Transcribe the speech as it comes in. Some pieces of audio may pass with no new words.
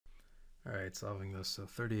All right, solving this. So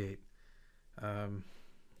 38.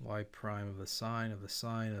 Y prime of the sine of the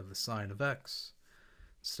sine of the sine of x.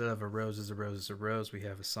 Instead of a rose is a rose is a rose, we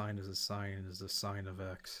have a sine is a sine is the sine of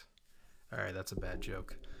x. All right, that's a bad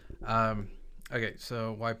joke. Okay,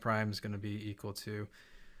 so y prime is going to be equal to,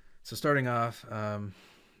 so starting off,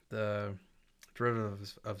 the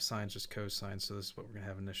derivative of sine is just cosine, so this is what we're going to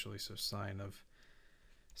have initially. So sine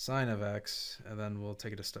of x, and then we'll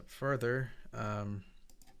take it a step further.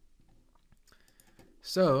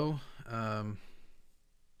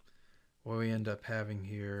 What we end up having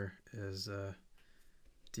here is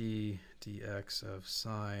dx of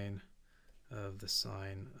sine of the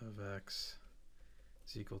sine of x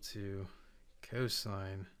is equal to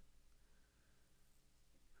cosine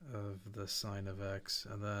of the sine of x,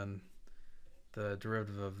 and then the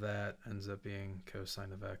derivative of that ends up being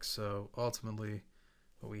cosine of x. So ultimately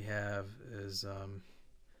what we have is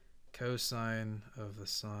cosine of the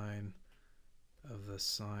sine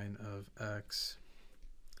of x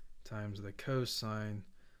times the cosine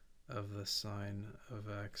of the sine of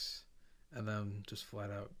x, and then just flat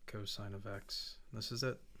out cosine of x. This is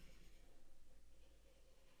it.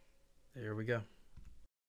 There we go.